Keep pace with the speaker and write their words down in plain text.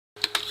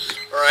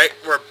Alright,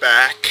 we're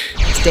back.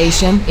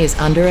 Station is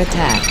under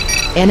attack.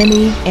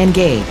 Enemy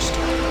engaged.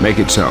 Make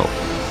it so.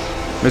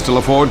 Mr.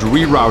 LaForge,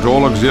 reroute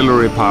all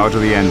auxiliary power to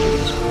the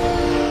engines.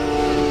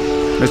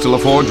 Mr.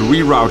 LaForge,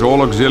 reroute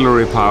all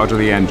auxiliary power to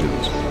the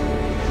engines.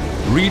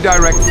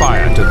 Redirect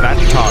fire to that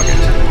target.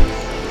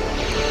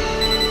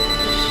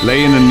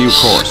 Lay in a new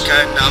course.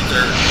 Got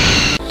another.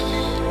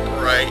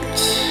 Right.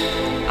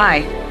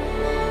 Aye.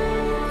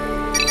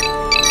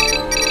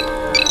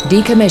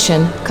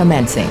 Decommission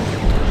commencing.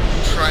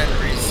 Try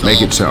and resolve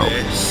Make it so.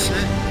 this.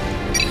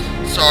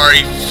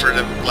 Sorry for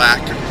the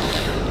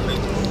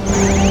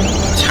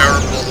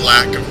terrible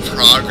lack of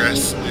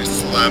progress in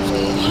this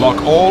level.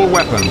 Lock all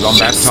weapons on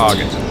that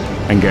target.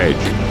 Engage.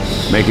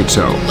 Make it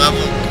so.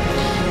 Level.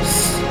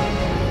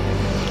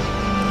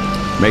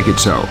 Make it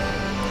so.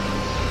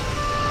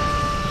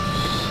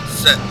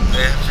 Set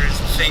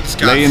everything's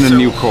got Lay in a so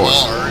new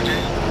course. hard.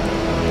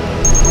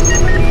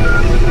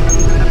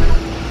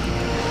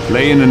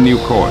 Lay in a new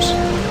course.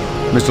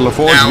 Mr.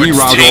 LaForge, Now it's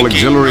reroute all taking,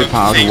 auxiliary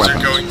power to things are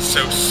weapons. going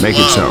so slow. Make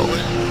it so.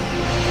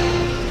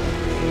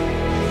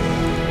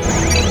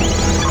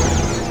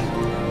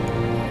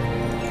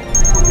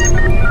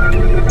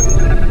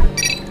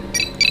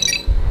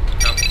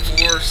 Got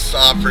 4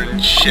 sovereign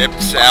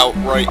ships out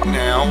right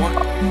now.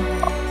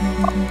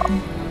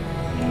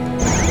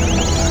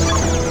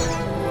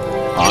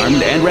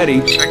 Armed and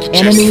ready. I could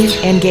Enemy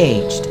just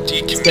engaged.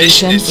 decommission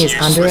Station this is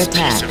under useless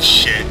attack. piece of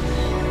shit.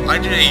 Why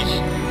do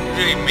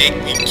they make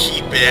me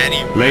keep it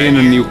anyway? Lay in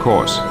a new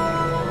course.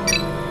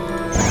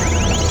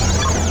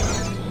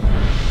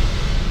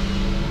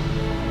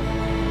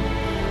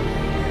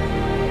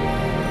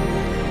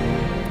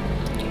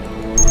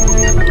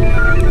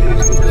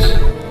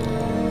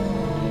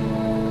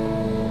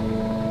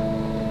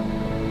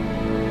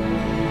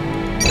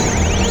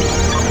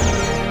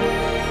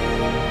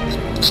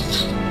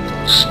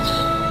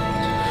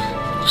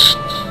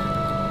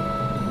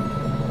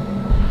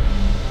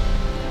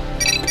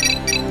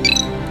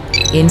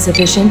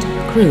 Insufficient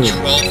crew.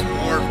 12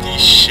 more of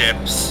these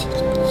ships.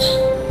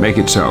 Make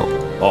it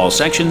so. All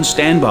sections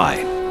stand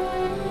by.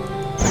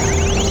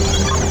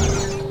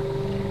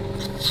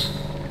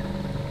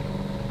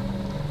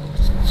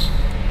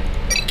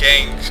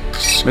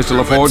 Mr.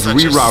 LaForge,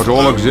 reroute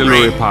all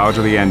auxiliary power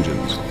to the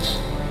engines.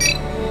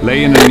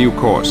 Lay in a new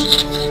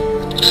course.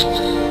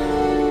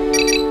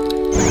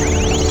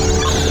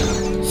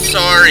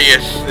 Sorry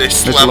if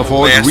this Mr. level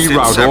LaForge, lasted reroute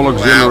all several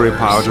auxiliary hours.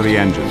 power to the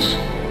engines.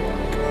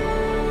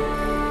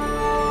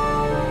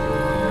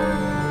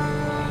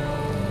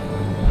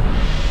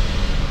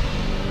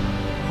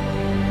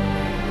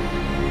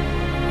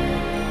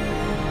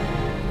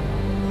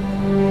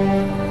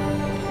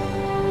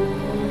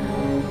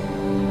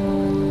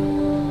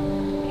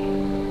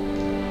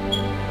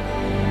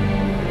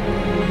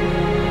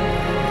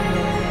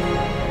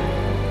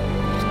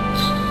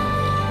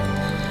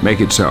 Make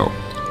it so.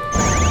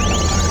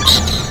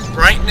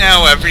 Right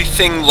now,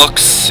 everything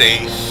looks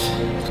safe.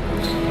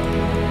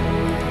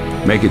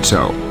 Make it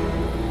so.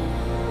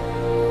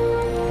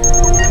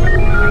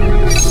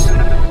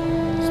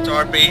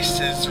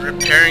 Starbase is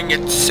repairing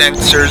its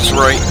sensors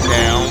right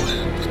now.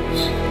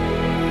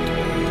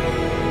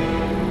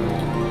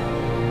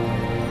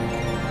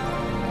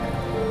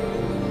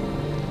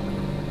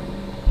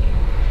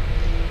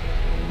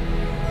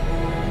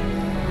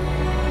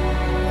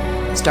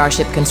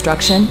 Starship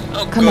construction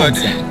Oh,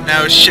 commencing. good.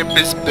 Now a ship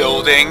is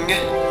building.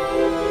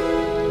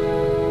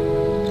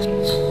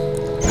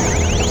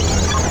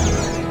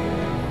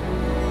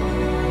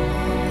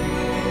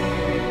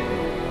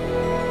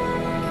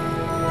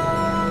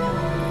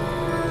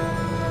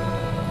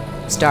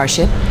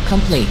 Starship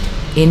complete.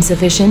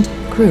 Insufficient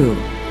crew.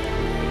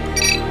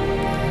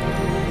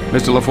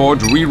 Mr.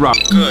 LaForge,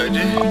 reroute. Good.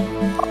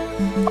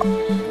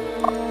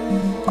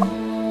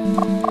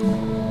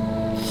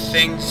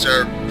 Things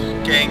are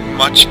getting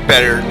much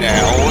better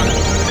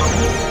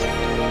now.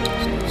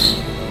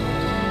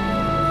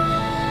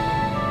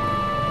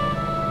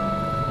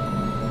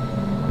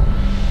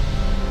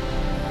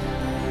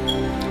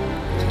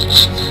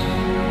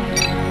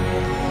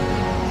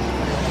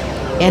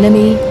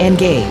 Enemy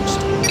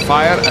engaged.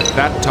 Fire at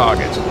that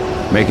target.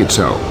 Make it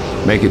so.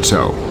 Make it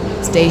so.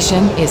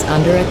 Station is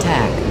under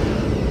attack.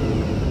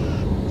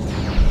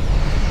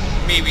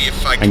 Maybe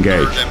if I could Engage.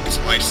 lure them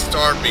to my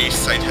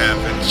starbase, I'd have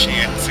a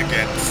chance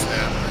against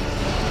them.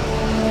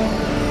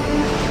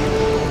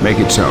 Make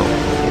it so.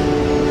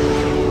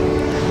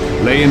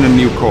 Lay in a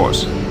new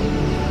course.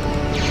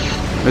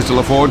 Mr.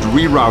 LaForge,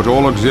 reroute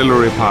all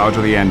auxiliary power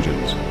to the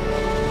engines.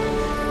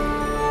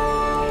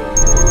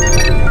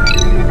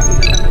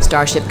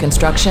 Starship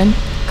construction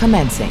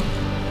commencing.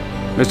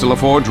 Mr.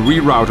 LaForge,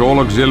 reroute all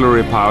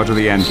auxiliary power to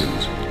the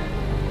engines.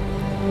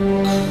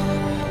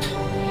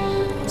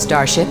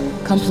 Starship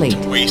complete.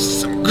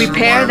 Waste some crew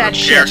Repair on a that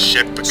repair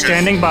ship. because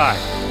Standing by.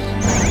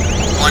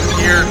 one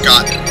here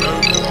got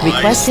mobilized.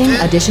 Requesting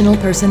additional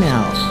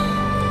personnel.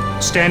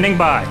 Standing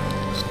by.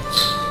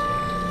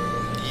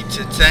 Needs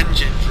its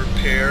engines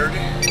repaired.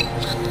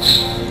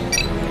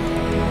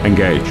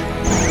 Engage.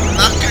 I'm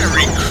not gonna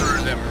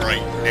recrew them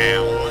right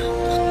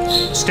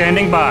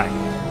Standing by.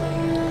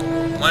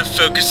 I want to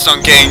focus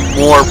on getting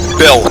more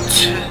built.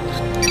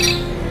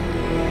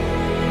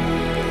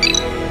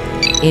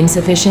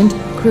 Insufficient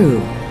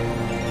crew.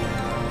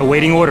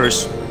 Awaiting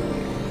orders.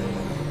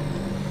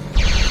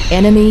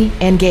 Enemy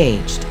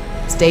engaged.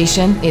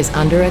 Station is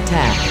under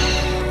attack.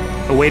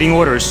 Awaiting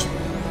orders.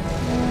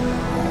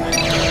 I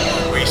don't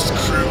want to waste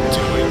crew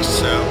doing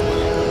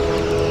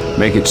so.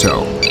 Make it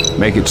so.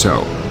 Make it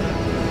so.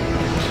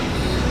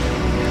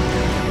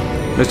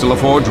 Mr.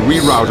 LaForge,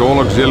 reroute all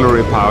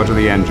auxiliary power to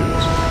the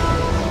engines.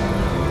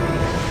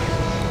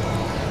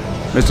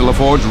 Mr.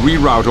 LaForge,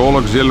 reroute all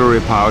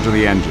auxiliary power to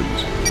the engines.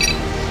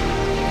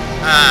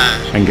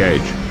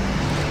 Engage.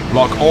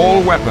 Lock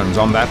all weapons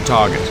on that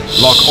target.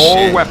 Lock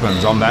all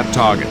weapons on that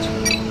target.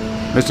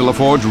 Mr.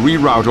 LaForge,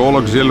 reroute all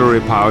auxiliary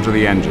power to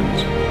the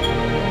engines.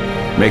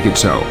 Make it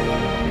so.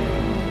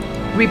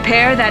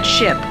 Repair that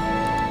ship.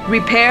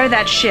 Repair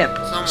that ship.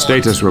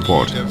 Status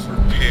report.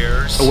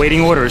 Repairs.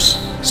 Awaiting orders.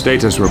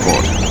 Status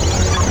report.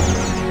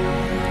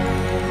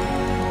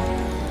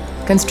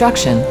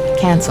 Construction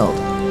cancelled.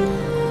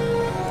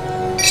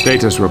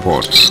 Status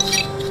report.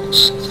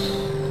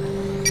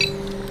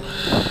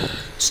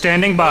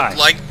 Standing by. I'd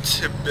like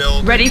to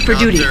build Ready for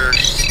duty. another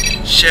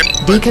ship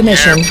with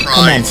Decommission air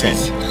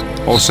prizes.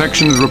 commencing. All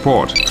sections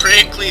report.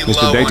 Critically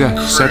Mr. low Data,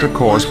 on set a crew.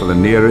 course for the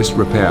nearest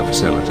repair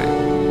facility.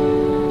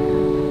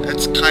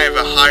 That's kind of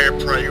a higher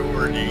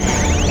priority.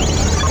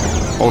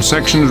 All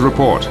sections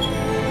report.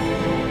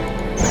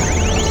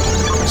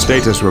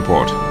 Status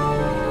report.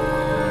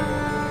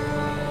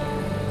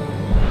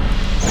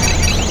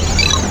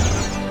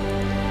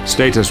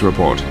 Status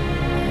report.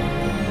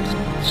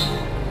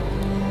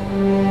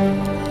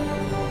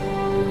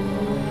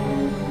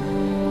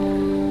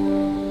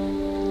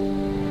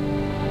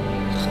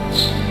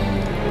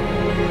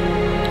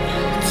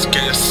 It's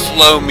gonna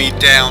slow me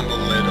down a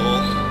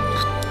little.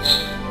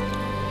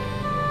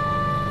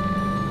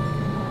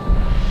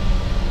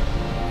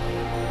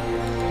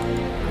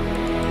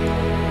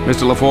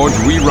 Mr. LaForge,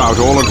 reroute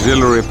all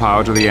auxiliary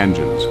power to the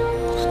engines.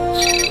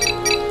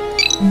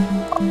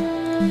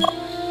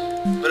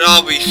 But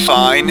I'll be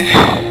fine.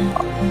 Nothing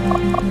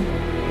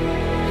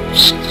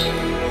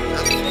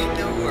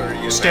to worry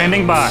about.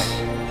 Standing by.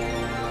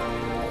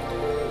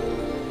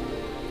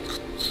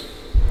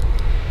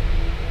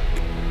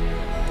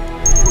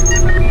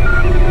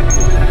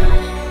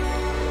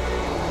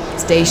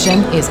 Station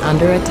is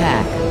under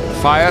attack.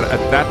 Fire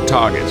at that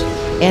target.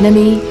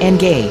 Enemy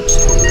engaged.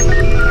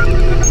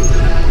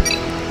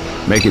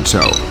 Make it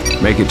so.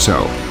 Make it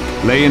so.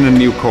 Lay in a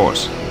new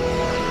course.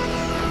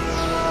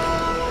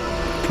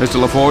 Mr.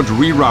 LaForge,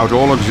 reroute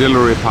all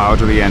auxiliary power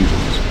to the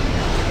engines.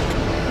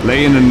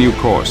 Lay in a new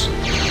course.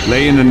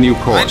 Lay in a new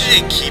Why course.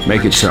 did it keep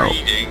Make it so.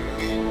 retreating?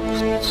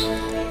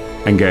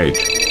 Engage.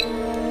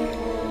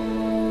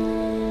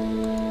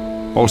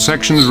 All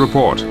sections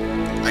report.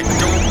 I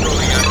don't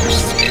really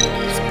understand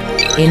these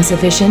boards.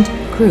 Insufficient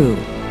crew.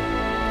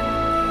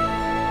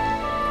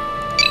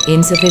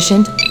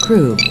 Insufficient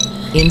crew.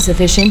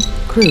 Insufficient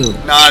crew.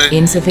 Not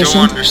Insufficient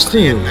don't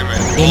understand crew. them at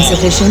all.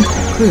 Insufficient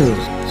crew.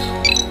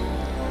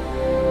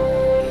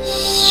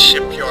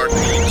 Shipyard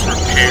needs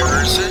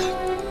repairs.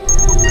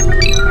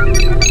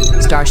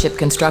 Starship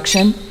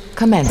construction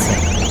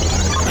commencing.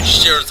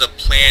 Wish there was a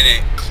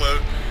planet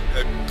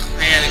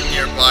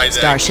nearby that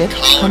Starship I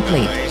could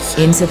complete. colonize.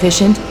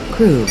 Insufficient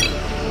crew.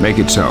 Make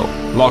it so.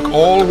 Lock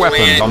all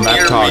weapons on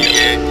that target.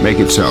 Make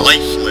it so.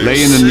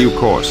 Lay in a new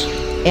course.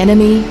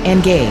 Enemy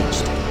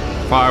engaged.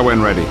 Fire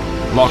when ready.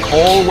 Lock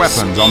all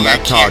weapons on that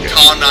I can't target.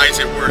 colonize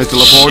it worth Mr.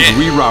 LaForge, shit.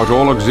 reroute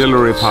all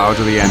auxiliary power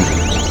to the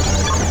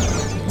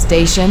engines.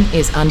 Station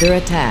is under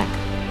attack.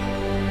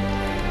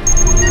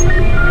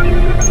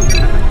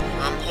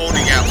 I'm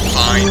holding out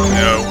fine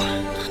though.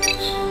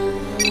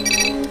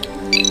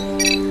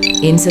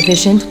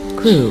 Insufficient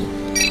crew.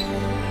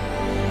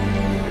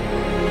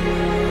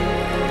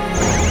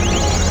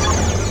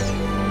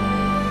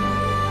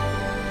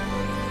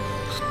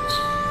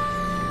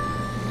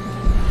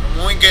 I'm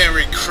only gonna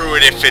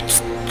recruit if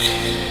it's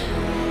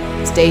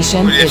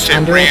Station if is it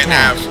under ran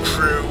attack. out of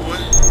crew.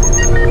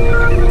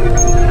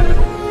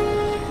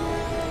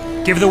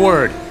 Give the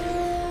word.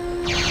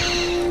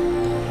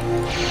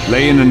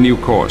 Lay in a new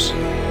course.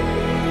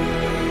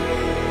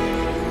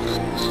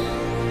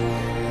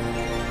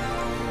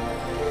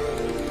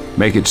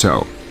 Make it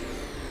so.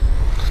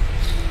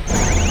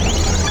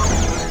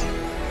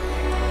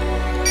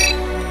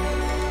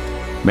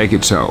 Make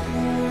it so.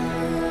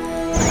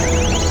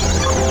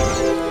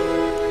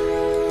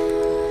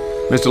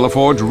 Mr.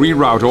 LaForge,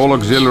 reroute all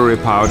auxiliary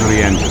power to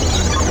the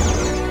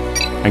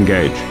engines.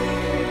 Engage.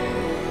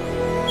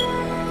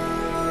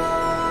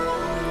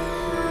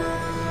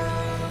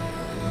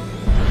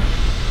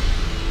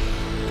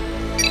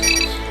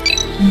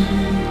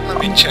 Let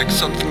me check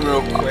something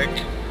real quick.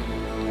 I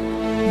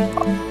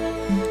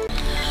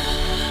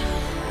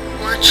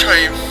want to try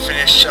and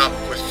finish up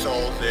with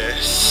all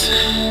this.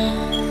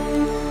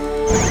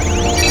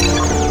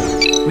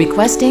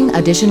 Requesting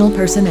additional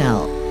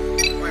personnel. I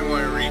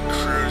want to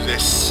recrew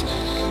this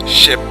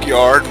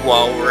shipyard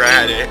while we're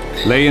at it.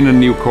 Lay in a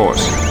new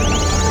course.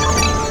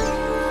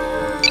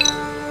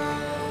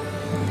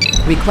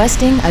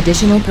 Requesting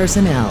additional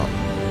personnel.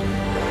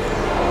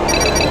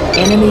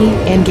 Enemy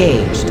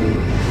engaged.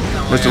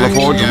 Mr.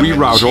 LaForge,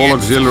 reroute all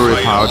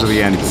auxiliary power to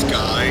the engines.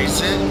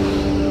 Guys.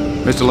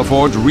 Mr.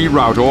 LaForge,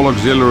 reroute all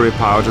auxiliary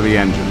power to the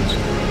engines.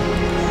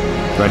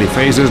 Ready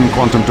phasers and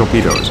quantum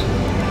torpedoes.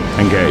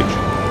 Engage.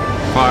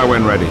 Fire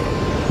when ready.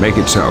 Make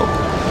it so.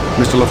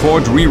 Mr.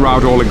 LaForge,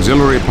 reroute all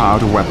auxiliary power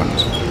to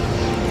weapons.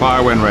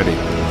 Fire when ready.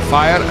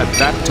 Fire at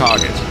that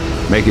target.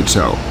 Make it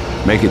so.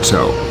 Make it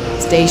so.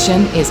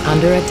 Station is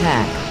under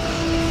attack.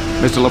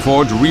 Mr.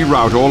 LaForge,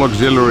 reroute all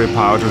auxiliary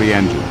power to the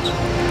engines.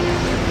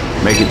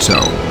 Make it so.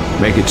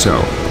 Make it so.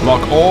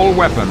 Lock all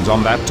weapons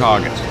on that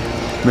target.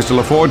 Mr.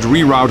 LaForge,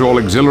 reroute all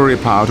auxiliary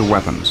power to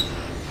weapons.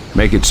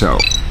 Make it so.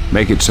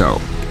 Make it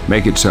so.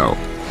 Make it so.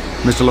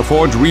 Mr.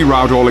 LaForge,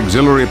 reroute all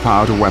auxiliary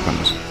power to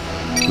weapons.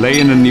 Lay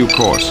in a new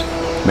course.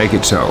 Make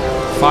it so.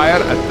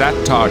 Fire at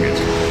that target.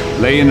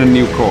 Lay in a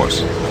new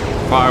course.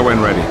 Fire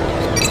when ready.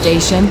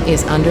 Station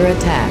is under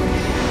attack.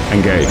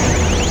 Engage.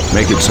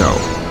 Make it so.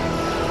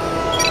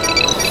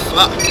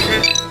 Fuck.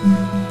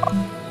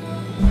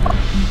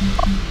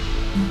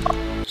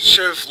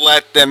 Should have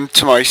led them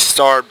to my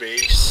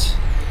starbase.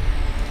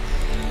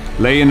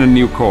 Lay in a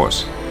new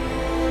course.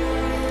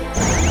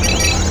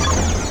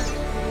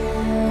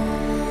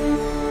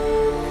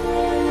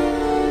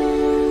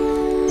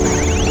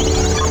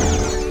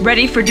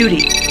 Ready for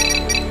duty.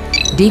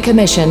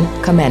 Decommission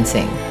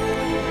commencing.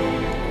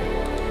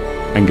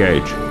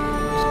 Engage.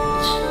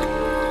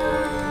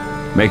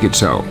 Make it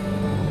so.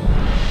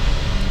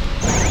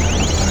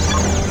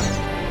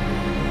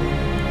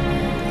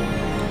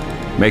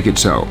 Make it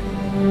so.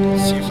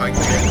 See if I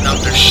can get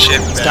another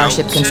ship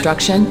Starship out.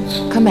 construction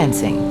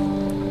commencing.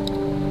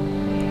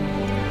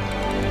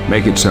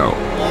 Make it so.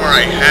 Or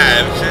I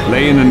have.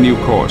 Lay in a new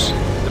course.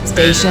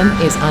 Station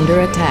is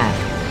under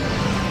attack.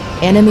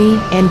 Enemy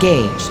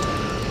engaged.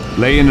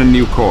 Lay in a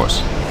new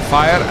course.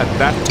 Fire at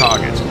that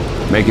target.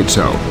 Make it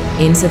so.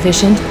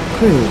 Insufficient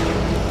crew.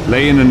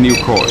 Lay in a new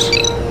course.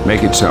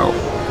 Make it so.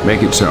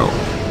 Make it so.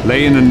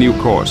 Lay in a new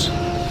course.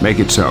 Make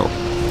it so.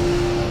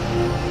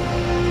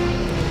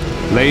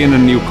 Lay in a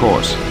new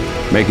course.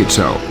 Make it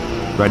so.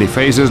 Ready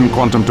phasers and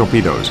quantum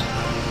torpedoes.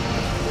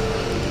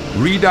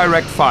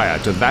 Redirect fire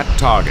to that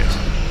target.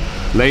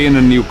 Lay in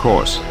a new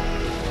course.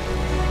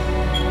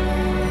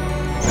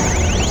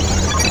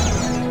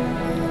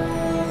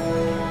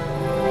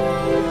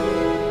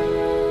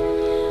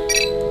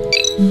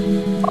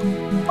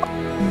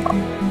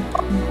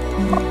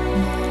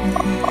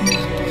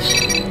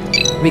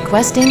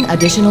 Requesting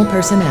additional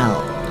personnel.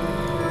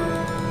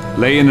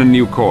 Lay in a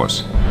new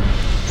course.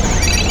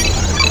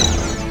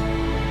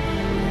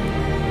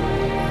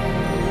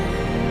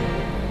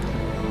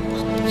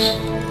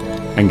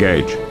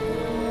 Engage.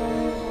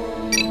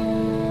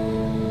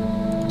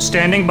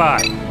 Standing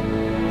by.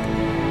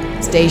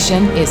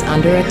 Station is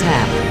under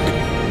attack.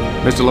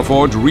 Mr.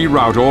 LaForge,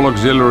 reroute all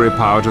auxiliary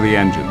power to the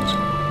engines.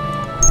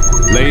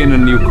 Lay in a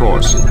new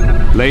course.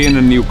 Lay in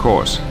a new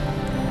course.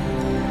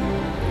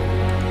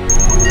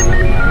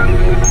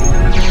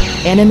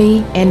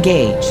 Enemy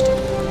engaged.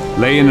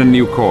 Lay in a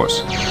new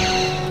course.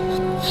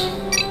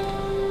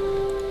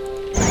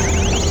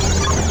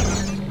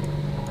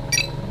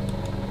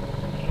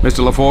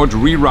 Mr. LaForge,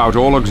 reroute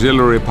all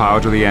auxiliary power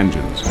to the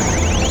engines.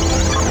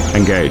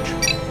 Engage.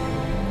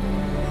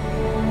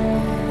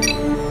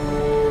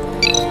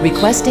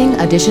 Requesting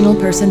additional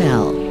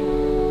personnel.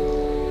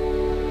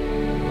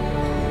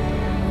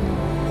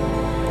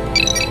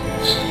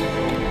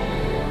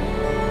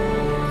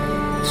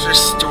 Let's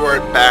restore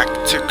it back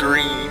to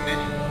green.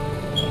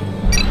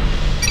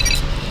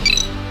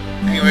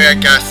 Anyway, I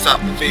gotta stop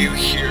the video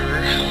here.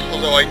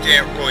 Although I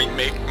didn't really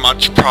make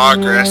much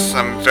progress,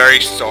 I'm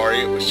very sorry.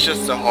 It was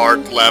just a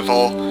hard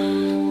level.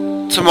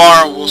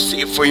 Tomorrow we'll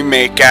see if we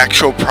make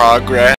actual progress.